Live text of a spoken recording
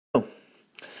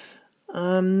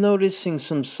I'm noticing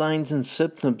some signs and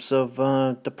symptoms of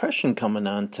depression coming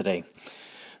on today.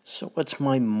 So, what's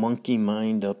my monkey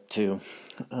mind up to?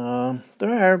 There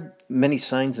are many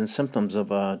signs and symptoms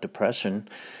of depression.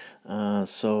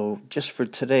 So, just for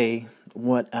today,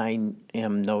 what I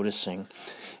am noticing,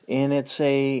 and it's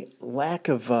a lack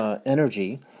of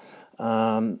energy,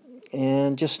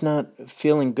 and just not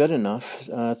feeling good enough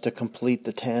to complete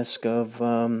the task of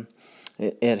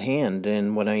at hand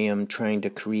and what I am trying to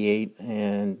create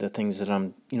and the things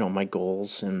that my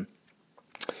goals and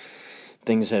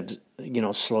things have,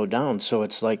 slowed down. So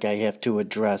it's like I have to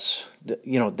address,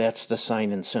 that's the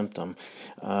sign and symptom.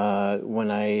 When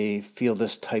I feel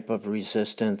this type of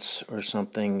resistance or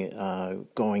something,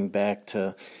 going back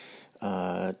to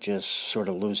just sort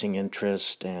of losing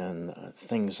interest and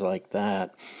things like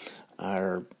that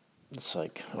it's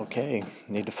like, okay,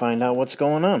 need to find out what's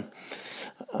going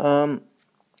on.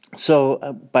 So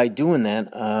by doing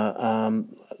that,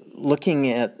 looking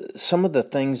at some of the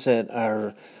things that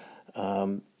are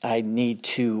I need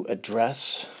to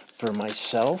address for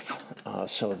myself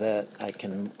so that I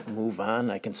can move on.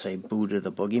 I can say boo to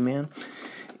the boogeyman.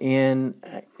 And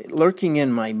lurking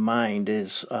in my mind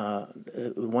is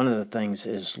one of the things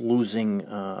is losing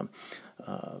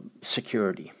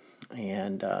security.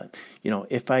 And,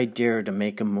 if I dare to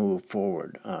make a move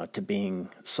forward to being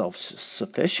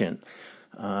self-sufficient,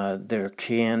 there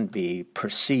can be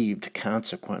perceived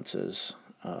consequences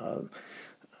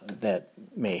that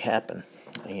may happen.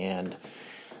 And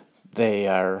they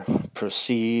are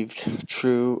perceived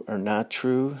true or not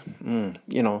true.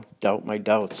 Doubt my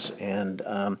doubts. And,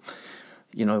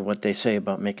 what they say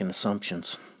about making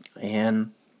assumptions.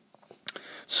 And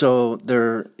so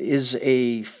there is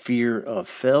a fear of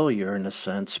failure in a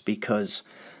sense because,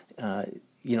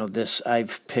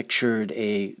 I've pictured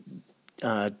a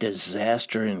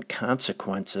disaster and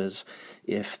consequences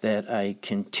if that I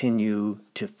continue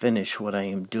to finish what I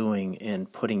am doing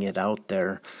and putting it out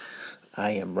there.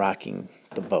 I am rocking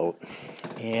the boat.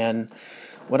 And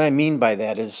what I mean by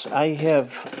that is I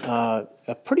have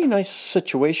a pretty nice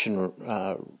situation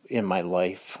in my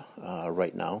life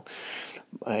right now.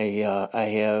 I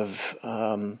have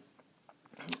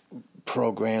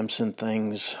programs and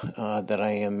things that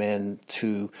I am in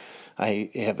to.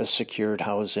 I have a secured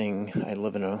housing. I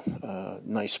live in a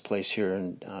nice place here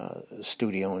in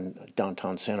studio in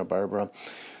downtown Santa Barbara.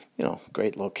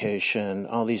 Great location,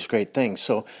 all these great things.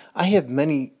 So I have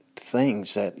many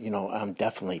things that, I'm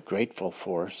definitely grateful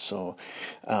for. So,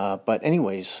 but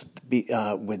anyways,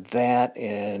 with that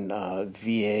and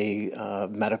VA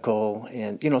medical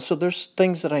and, so there's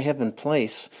things that I have in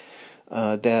place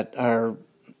that are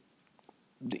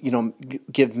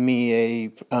give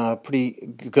me a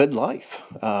pretty good life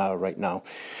right now.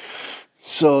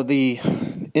 So the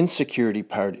insecurity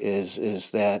part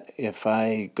is that if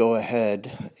I go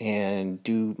ahead and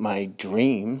do my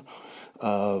dream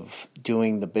of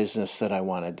doing the business that I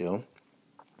want to do,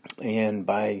 and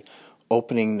by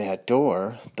opening that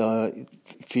door, the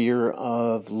fear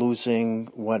of losing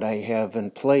what I have in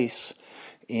place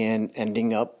and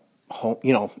ending up home,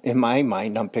 in my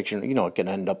mind, I'm picturing, it can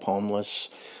end up homeless,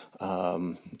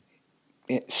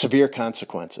 severe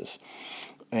consequences.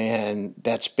 And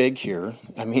that's big here.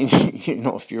 I mean,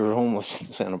 if you're homeless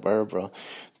in Santa Barbara,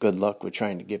 good luck with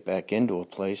trying to get back into a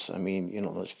place. I mean,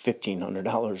 it's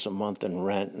 $1,500 a month in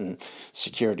rent and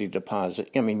security deposit.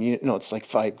 I mean, it's like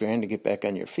 $5,000 to get back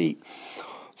on your feet.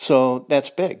 So that's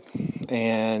big.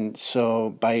 And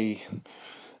so by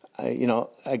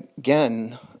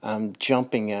again, I'm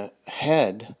jumping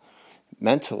ahead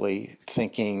mentally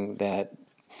thinking that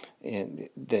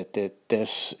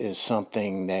this is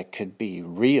something that could be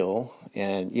real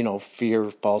and, fear,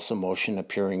 false emotion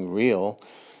appearing real.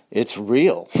 It's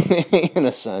real in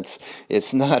a sense.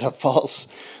 It's not a false,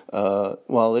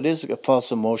 it is a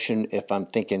false emotion if I'm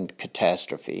thinking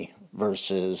catastrophe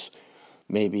versus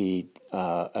maybe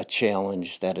a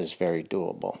challenge that is very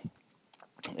doable.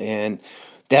 And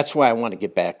that's why I want to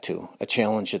get back to a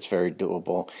challenge that's very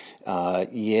doable.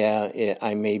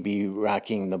 I may be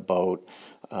rocking the boat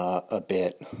a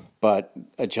bit, but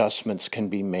adjustments can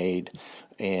be made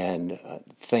and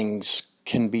things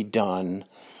can be done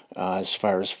as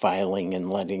far as filing and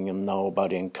letting them know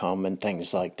about income and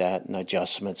things like that, and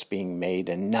adjustments being made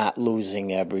and not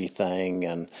losing everything.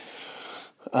 And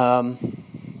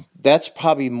that's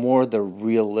probably more the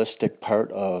realistic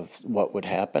part of what would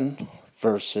happen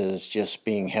versus just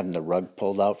having the rug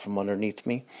pulled out from underneath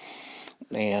me.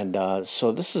 And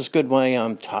so this is good way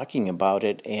I'm talking about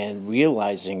it and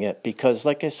realizing it because,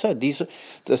 like I said,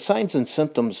 the signs and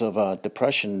symptoms of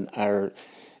depression are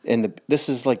this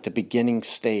is like the beginning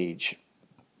stage.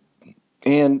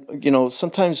 And,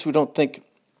 sometimes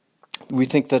we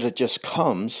think that it just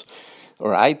comes,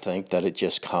 or I think that it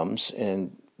just comes,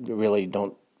 and really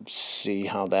don't see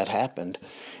how that happened.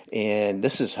 And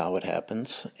this is how it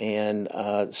happens. And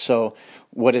so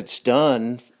what it's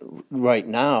done right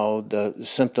now, the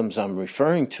symptoms I'm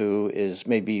referring to is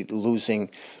maybe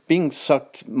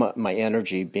my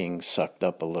energy being sucked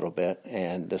up a little bit,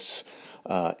 and this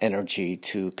energy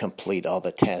to complete all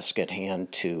the tasks at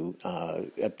hand to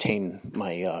obtain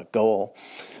my goal,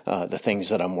 the things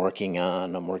that I'm working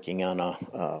on. I'm working on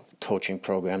a coaching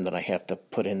program that I have to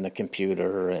put in the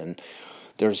computer, and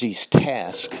there's these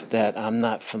tasks that I'm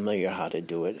not familiar how to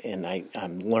do it, and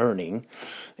I'm learning.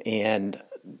 And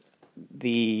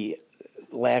the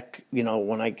lack,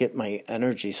 when I get my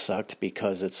energy sucked,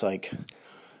 because it's like,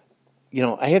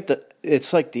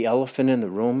 it's like the elephant in the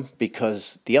room,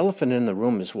 because the elephant in the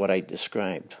room is what I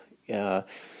described.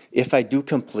 If I do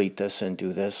complete this and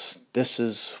do this, this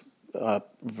is a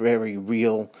very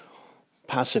real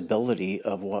possibility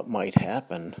of what might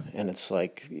happen. And it's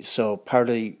like, so part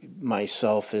of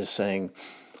myself is saying,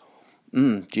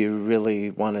 do you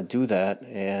really want to do that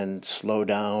and slow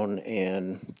down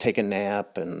and take a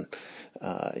nap? And,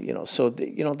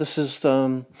 this is,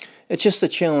 it's just a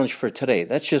challenge for today.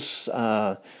 That's just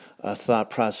a thought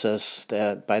process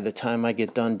that by the time I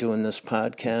get done doing this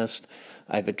podcast,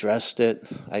 I've addressed it.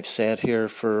 I've sat here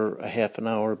for a half an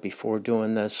hour before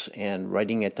doing this and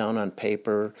writing it down on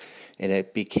paper, and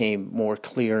it became more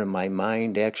clear in my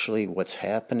mind actually what's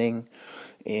happening.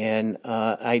 And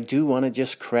I do want to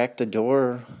just crack the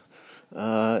door,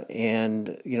 and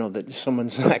that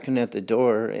someone's knocking at the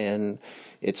door and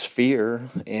it's fear,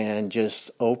 and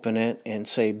just open it and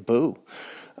say boo.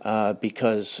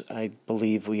 Because I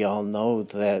believe we all know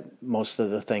that most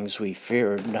of the things we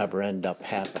fear never end up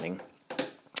happening.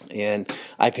 And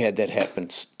I've had that happen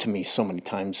to me so many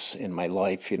times in my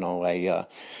life.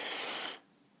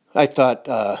 I thought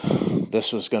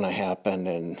this was going to happen,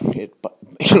 and it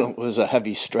was a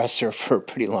heavy stressor for a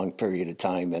pretty long period of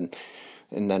time. And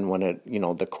then when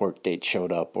the court date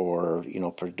showed up, or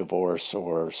for divorce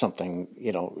or something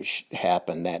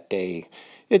happened that day,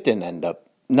 it didn't end up.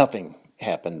 Nothing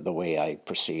happened the way I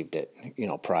perceived it.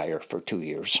 Prior for 2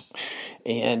 years,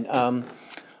 and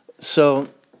so.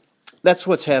 That's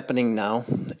what's happening now,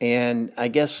 and I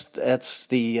guess that's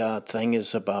the thing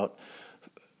is about,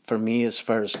 for me, as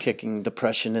far as kicking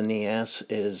depression in the ass,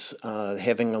 is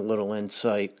having a little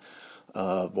insight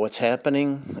of what's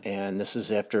happening, and this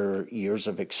is after years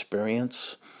of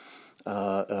experience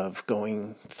of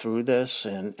going through this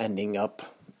and ending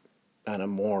up on a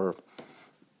more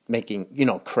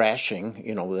crashing,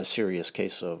 with a serious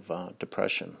case of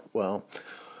depression. Well,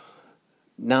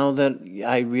 now that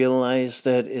I realize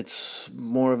that it's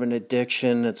more of an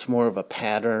addiction, it's more of a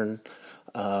pattern,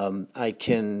 I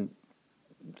can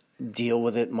deal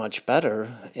with it much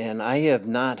better. And I have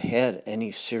not had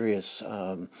any serious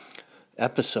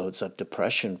episodes of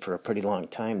depression for a pretty long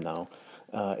time now,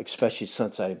 especially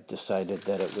since I've decided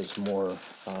that it was more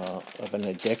of an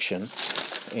addiction.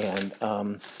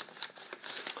 And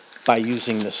by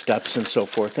using the steps and so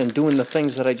forth, and doing the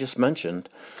things that I just mentioned,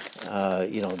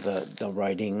 the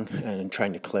writing and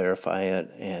trying to clarify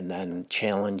it, and then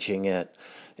challenging it,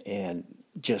 and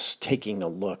just taking a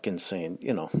look and saying,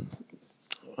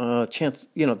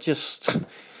 just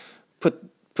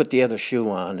put the other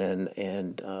shoe on,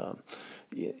 and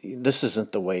this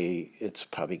isn't the way it's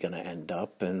probably going to end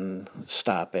up, and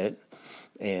stop it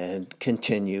and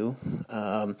continue.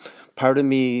 Part of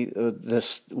me,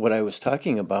 what I was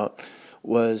talking about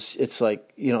was, it's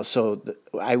like,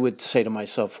 I would say to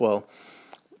myself, well,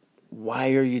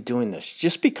 why are you doing this?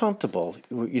 Just be comfortable,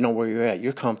 where you're at.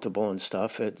 You're comfortable and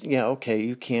stuff. Okay,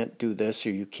 you can't do this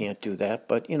or you can't do that,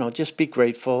 but, just be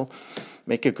grateful,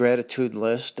 make a gratitude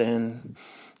list, and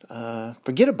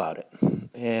forget about it,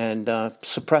 and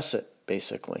suppress it,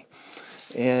 basically.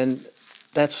 And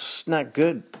that's not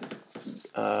good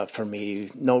for me.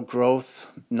 No growth,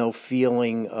 no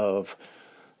feeling of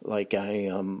like I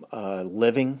am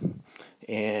living,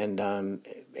 and I'm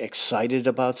excited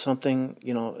about something,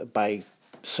 by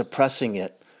suppressing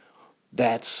it.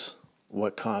 That's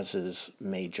what causes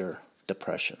major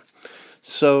depression.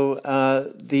 So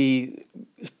the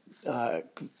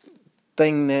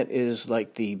thing that is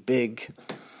like the big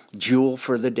jewel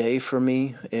for the day for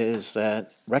me is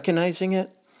that recognizing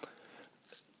it,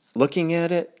 looking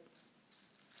at it,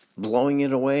 blowing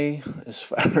it away, as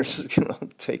far as,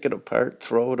 take it apart,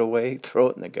 throw it away, throw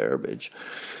it in the garbage,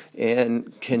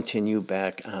 and continue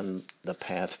back on the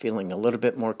path, feeling a little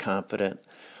bit more confident,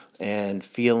 and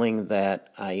feeling that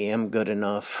I am good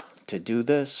enough to do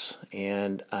this,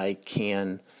 and I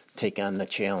can take on the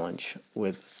challenge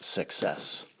with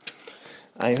success.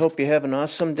 I hope you have an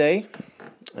awesome day,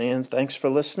 and thanks for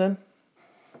listening.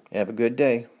 Have a good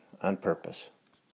day on purpose.